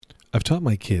I've taught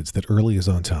my kids that early is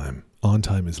on time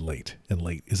is late, and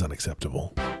late is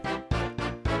unacceptable.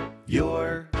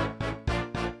 Your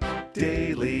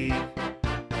Daily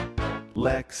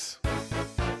Lex.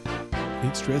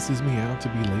 It stresses me out to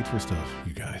be late for stuff,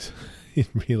 you guys. It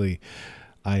really,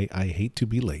 I hate to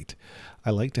be late. I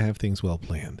like to have things well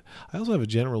planned. I also have a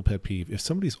general pet peeve. If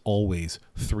somebody's always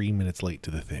 3 minutes late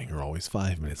to the thing, or always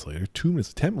 5 minutes late, or 2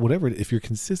 minutes, 10, whatever, if you're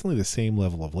consistently the same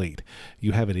level of late,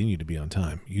 you have it in you to be on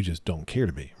time. You just don't care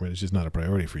to be, right? It's just not a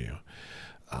priority for you.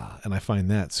 And I find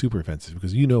that super offensive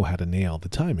because you know how to nail the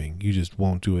timing. You just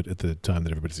won't do it at the time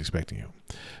that everybody's expecting you.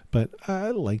 But I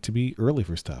like to be early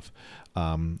for stuff.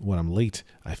 When I'm late,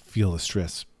 I feel the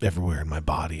stress everywhere in my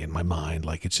body and my mind.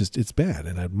 Like it's bad.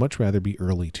 And I'd much rather be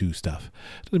early to stuff.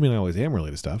 Doesn't mean I always am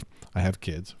early to stuff. I have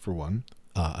kids, for one.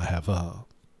 I have a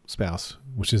spouse,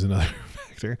 which is another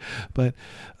factor. But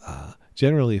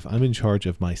generally, if I'm in charge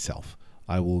of myself,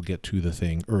 I will get to the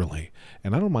thing early.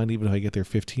 And I don't mind even if I get there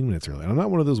 15 minutes early. And I'm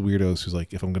not one of those weirdos who's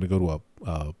like, if I'm going to go to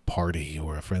a party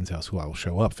or a friend's house, who I will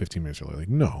show up 15 minutes early. Like,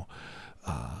 no.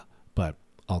 But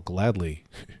I'll gladly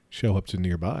show up to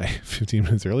nearby 15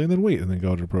 minutes early and then wait and then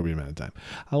go at an appropriate amount of time.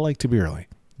 I like to be early.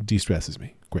 De-stresses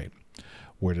me. Great.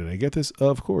 Where did I get this?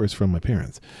 Of course, from my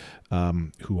parents,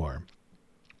 who are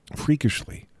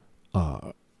freakishly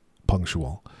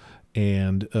punctual.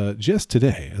 And just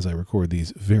today, as I record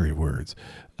these very words,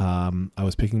 I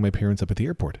was picking my parents up at the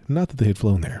airport. Not that they had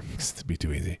flown there, because it'd be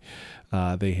too easy.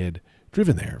 They had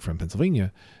driven there from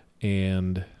Pennsylvania,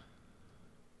 and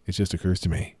it just occurs to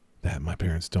me that my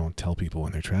parents don't tell people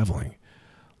when they're traveling,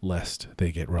 lest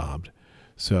they get robbed.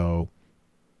 So,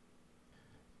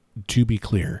 to be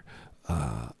clear,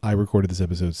 I recorded this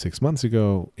episode 6 months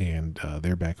ago, and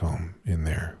they're back home in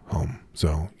their home.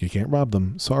 So you can't rob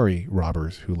them. Sorry,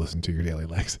 robbers who listen to your Daily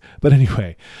Lex. But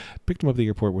anyway, picked them up at the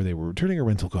airport where they were returning a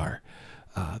rental car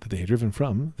that they had driven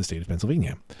from the state of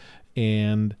Pennsylvania.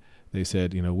 And they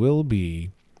said, we'll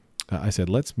be, I said,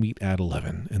 let's meet at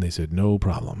 11. And they said, no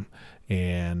problem.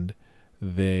 And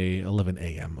 11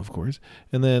 a.m., of course.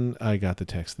 And then I got the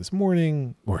text this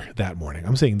morning, or that morning.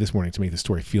 I'm saying this morning to make the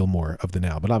story feel more of the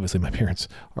now, but obviously my parents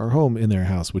are home in their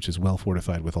house, which is well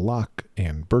fortified with a lock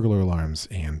and burglar alarms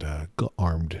and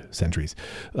armed sentries.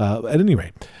 At any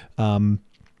rate, I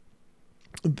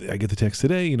get the text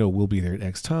today, we'll be there at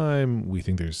X time. We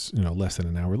think there's, less than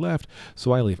an hour left.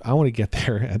 So I leave. I want to get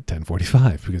there at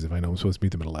 10:45 because if I know I'm supposed to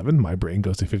meet them at 11, my brain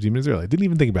goes to 15 minutes early. I didn't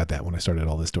even think about that when I started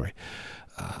all this story.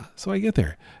 So I get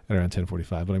there at around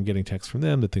 10:45, but I'm getting texts from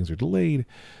them that things are delayed.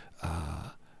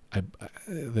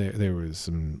 There was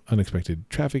some unexpected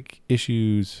traffic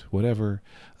issues, whatever.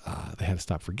 They had to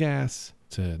stop for gas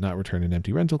to not return an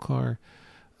empty rental car.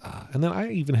 And then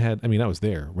I even had, I was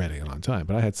there ready and on time,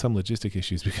 but I had some logistic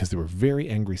issues because there were very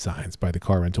angry signs by the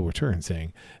car rental return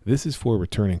saying, this is for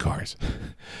returning cars.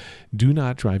 Do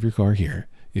not drive your car here.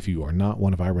 If you are not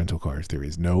one of our rental cars, there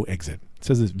is no exit. It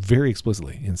says this very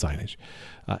explicitly in signage.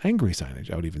 Angry signage,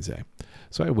 I would even say.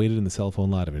 So I waited in the cell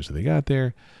phone lot. Eventually they got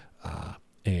there.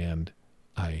 And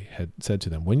I had said to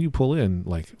them, when you pull in,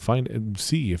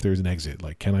 see if there's an exit.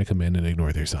 Can I come in and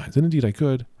ignore their signs? And indeed I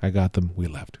could. I got them. We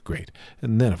left. Great.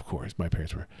 And then, of course, my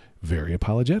parents were very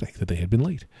apologetic that they had been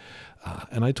late.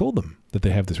 And I told them that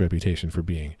they have this reputation for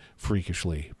being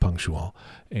freakishly punctual.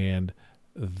 And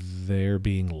their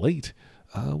being late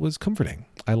was comforting.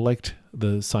 I liked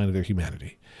the sign of their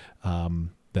humanity. Not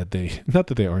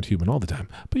that they aren't human all the time,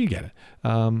 but you get it.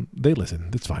 They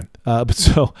listen. That's fine. But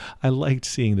so I liked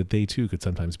seeing that they too could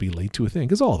sometimes be late to a thing,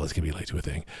 because all of us can be late to a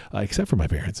thing, except for my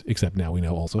parents, except now we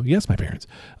know also, yes, my parents,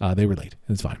 they were late,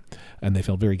 and it's fine. And they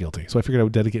felt very guilty. So I figured I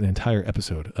would dedicate an entire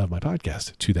episode of my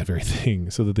podcast to that very thing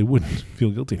so that they wouldn't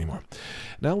feel guilty anymore.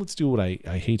 Now let's do what I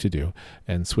hate to do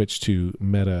and switch to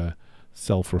meta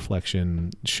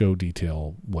self-reflection, show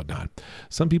detail, whatnot.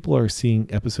 Some people are seeing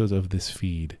episodes in this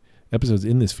feed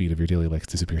of your Daily Lex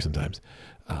disappear sometimes,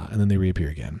 and then they reappear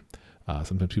again.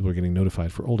 Sometimes people are getting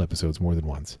notified for old episodes more than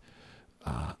once.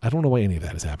 I don't know why any of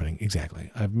that is happening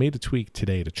exactly. I've made a tweak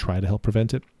today to try to help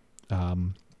prevent it,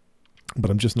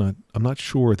 but I'm not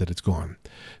sure that it's gone.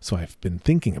 So I've been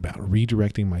thinking about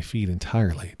redirecting my feed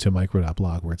entirely to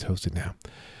micro.blog where it's hosted now.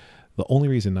 The only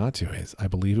reason not to is I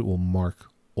believe it will mark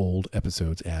old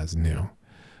episodes as new.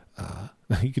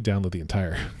 You could download the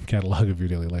entire catalog of your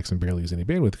Daily Lex and barely use any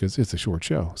bandwidth because it's a short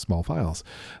show, small files.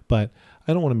 But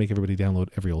I don't want to make everybody download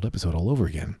every old episode all over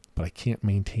again. But I can't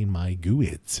maintain my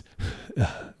GUIDs,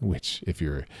 which if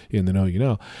you're in the know, you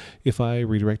know, if I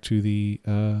redirect to the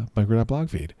micro.blog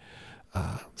feed.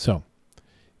 So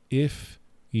if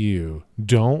you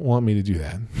don't want me to do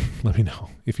that, let me know.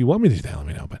 If you want me to do that, let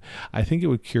me know. But I think it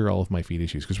would cure all of my feed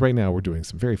issues, because right now we're doing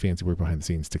some very fancy work behind the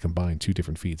scenes to combine two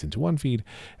different feeds into one feed,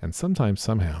 and sometimes,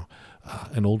 somehow,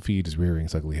 an old feed is rearing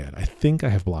its ugly head. I think I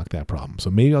have blocked that problem, so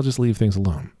maybe I'll just leave things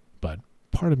alone. But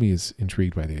part of me is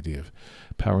intrigued by the idea of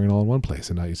powering it all in one place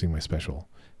and not using my special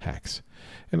hacks.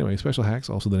 Anyway, Special Hacks,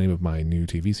 also the name of my new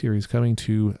TV series coming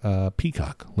to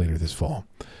Peacock later this fall.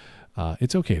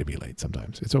 It's okay to be late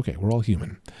sometimes. It's okay. We're all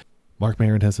human. Marc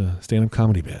Maron has a stand-up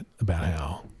comedy bit about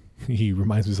how he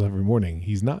reminds himself every morning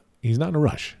he's not in a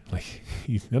rush. Like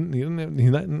he's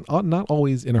not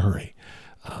always in a hurry.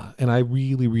 And I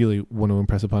really, really want to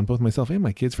impress upon both myself and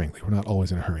my kids, frankly. We're not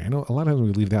always in a hurry. I know a lot of times when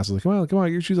we leave the house, it's like, come on,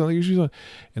 get your shoes on, get your shoes on.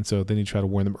 And so then you try to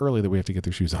warn them early that we have to get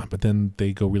their shoes on. But then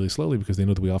they go really slowly because they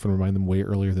know that we often remind them way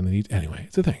earlier than they need. Anyway,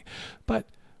 it's a thing. But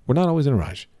we're not always in a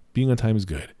rush. Being on time is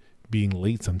good. Being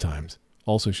late sometimes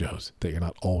also shows that you're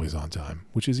not always on time,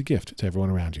 which is a gift to everyone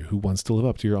around you who wants to live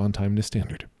up to your on-timeness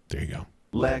standard. There you go.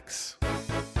 Lex.